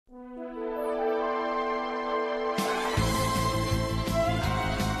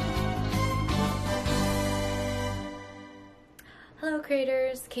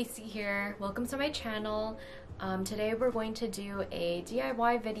creators, Casey here. Welcome to my channel. Today we're going to do a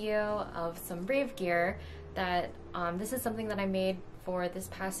DIY video of some Ravegear that this is something that I made for this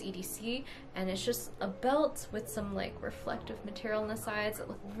past EDC, and it's just a belt with some like reflective material on the sides that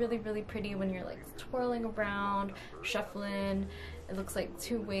look really pretty when you're like twirling around, shuffling. It looks like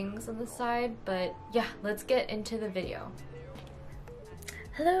two wings on the side, but yeah, let's get into the video.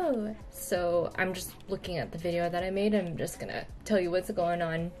 Hello! So I'm just looking at the video that I made and I'm just gonna tell you what's going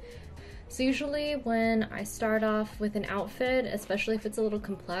on. So usually when I start off with an outfit, especially if it's a little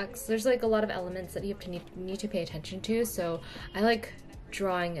complex, there's like a lot of elements that you have to need to pay attention to, so I like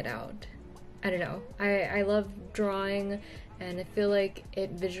drawing it out. I don't know, I love drawing, and I feel like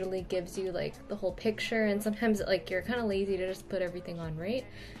it visually gives you like the whole picture, and sometimes like you're kind of lazy to just put everything on, right?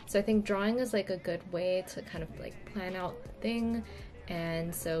 So I think drawing is like a good way to kind of like plan out the thing.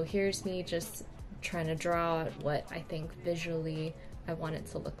 And so here's me just trying to draw out what I think visually I want it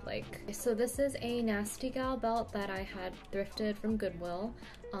to look like. So this is a Nastygal belt that I had thrifted from Goodwill.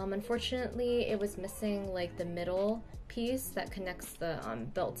 Unfortunately, it was missing like the middle piece that connects the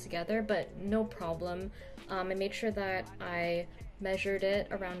belt together, but no problem. I made sure that I measured it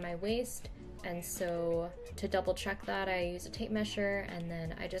around my waist, and so to double check that, I used a tape measure, and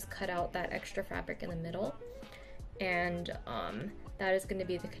then I just cut out that extra fabric in the middle. And that is going to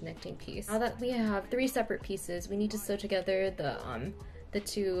be the connecting piece. Now that we have three separate pieces, we need to sew together the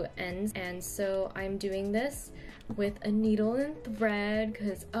two ends, and so I'm doing this with a needle and thread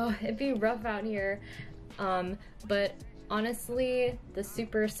because it'd be rough out here. But honestly, the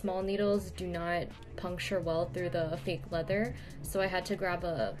super small needles do not puncture well through the fake leather, so I had to grab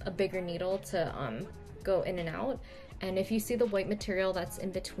a bigger needle to go in and out. And if you see the white material that's in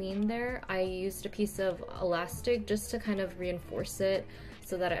between there, I used a piece of elastic just to kind of reinforce it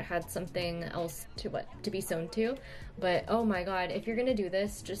so that it had something else to be sewn to. But oh my god, if you're gonna do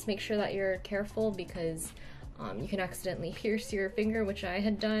this, just make sure that you're careful because you can accidentally pierce your finger, which I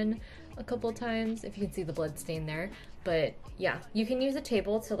had done a couple times, if you can see the blood stain there. But yeah, you can use a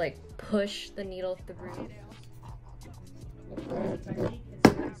table to like push the needle through.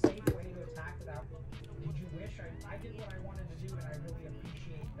 I did what I wanted to do, and I really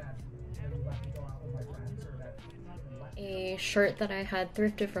appreciate that you let me go out with my friends, or that a shirt that I had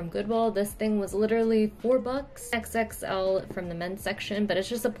thrifted from Goodwill. This thing was literally $4, XXL from the men's section, but it's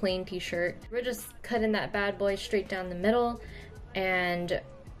just a plain t-shirt. We're just cutting that bad boy straight down the middle, and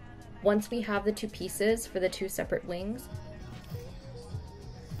once we have the two pieces for the two separate wings,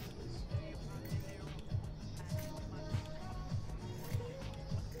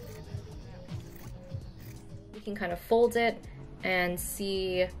 can kind of fold it and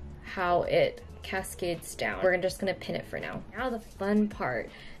see how it cascades down. We're just gonna pin it for now. Now the fun part.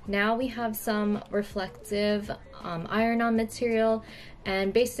 Now we have some reflective iron-on material,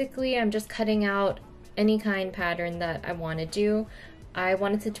 and basically I'm just cutting out any kind pattern that I want to do. I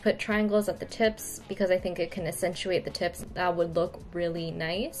wanted to put triangles at the tips because I think it can accentuate the tips. That would look really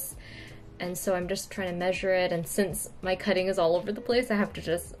nice. And so I'm just trying to measure it, and since my cutting is all over the place, I have to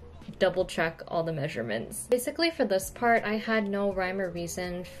just double check all the measurements. Basically for this part, I had no rhyme or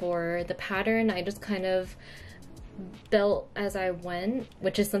reason for the pattern. I just kind of built as I went,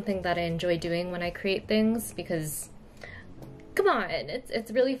 which is something that I enjoy doing when I create things, because come on,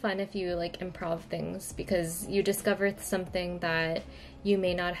 it's really fun if you like improv things, because you discover something that you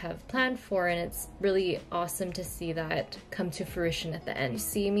may not have planned for, and it's really awesome to see that come to fruition at the end.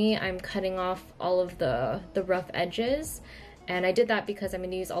 See me, I'm cutting off all of the rough edges. And I did that because I'm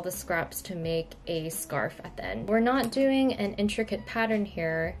going to use all the scraps to make a scarf at the end. We're not doing an intricate pattern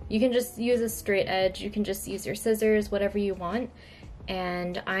here. You can just use a straight edge, you can just use your scissors, whatever you want.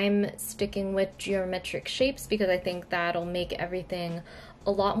 And I'm sticking with geometric shapes because I think that'll make everything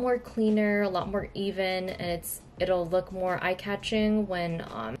a lot more cleaner, a lot more even, and it'll look more eye-catching when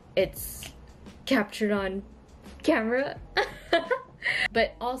it's captured on camera.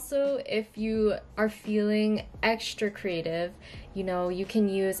 But also, if you are feeling extra creative, you know, you can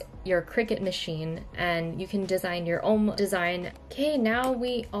use your Cricut machine and you can design your own design. Okay, now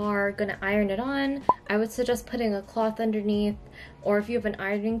we are gonna iron it on. I would suggest putting a cloth underneath, or if you have an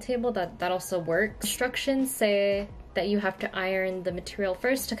ironing table, that also works. Instructions say that you have to iron the material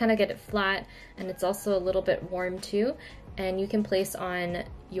first to kind of get it flat, and it's also a little bit warm too. And you can place on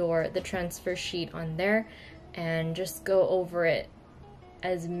the transfer sheet on there and just go over it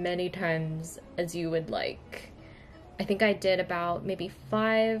as many times as you would like. I think I did about maybe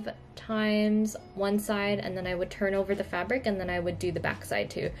 5 times one side, and then I would turn over the fabric, and then I would do the back side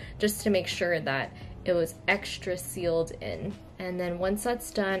too, just to make sure that it was extra sealed in. And then once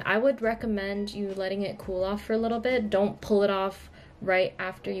that's done, I would recommend you letting it cool off for a little bit. Don't pull it off right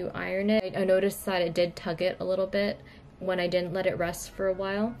after you iron it. I noticed that it did tug it a little bit when I didn't let it rest for a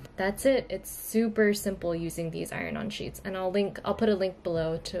while. That's it. It's super simple using these iron-on sheets, and I'll put a link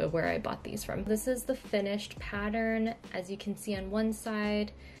below to where I bought these from. This is the finished pattern, as you can see on one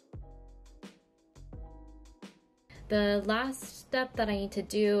side. The last step that I need to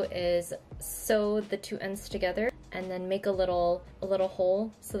do is sew the two ends together and then make a little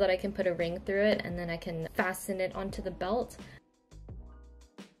hole so that I can put a ring through it, and then I can fasten it onto the belt.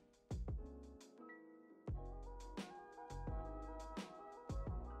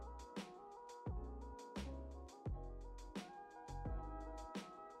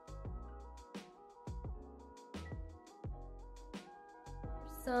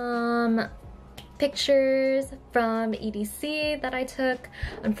 Some pictures from EDC that I took.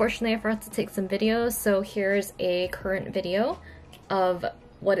 Unfortunately, I forgot to take some videos, so here's a current video of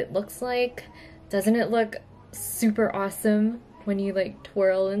what it looks like. Doesn't it look super awesome when you like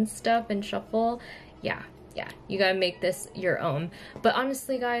twirl and stuff and shuffle? Yeah, you gotta make this your own. But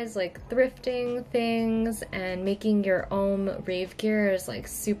honestly guys, like thrifting things and making your own Ravegear is like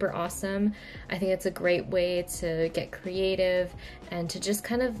super awesome. I think it's a great way to get creative and to just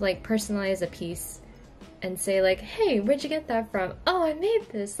kind of like personalize a piece and say like, hey, where'd you get that from? Oh, I made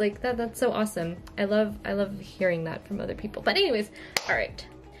this. Like that's so awesome. I love hearing that from other people. But anyways, all right.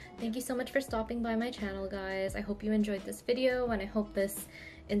 Thank you so much for stopping by my channel, guys. I hope you enjoyed this video, and I hope this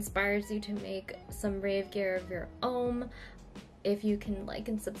inspires you to make some Ravegear of your own. If you can like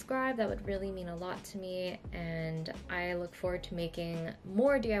and subscribe, that would really mean a lot to me, and I look forward to making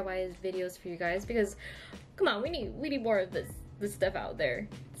more DIY videos for you guys, because come on, we need more of this stuff out there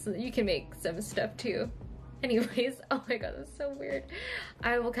so that you can make some stuff too. Anyways, oh my god, that's so weird.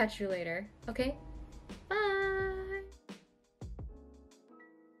 I will catch you later. Okay, bye.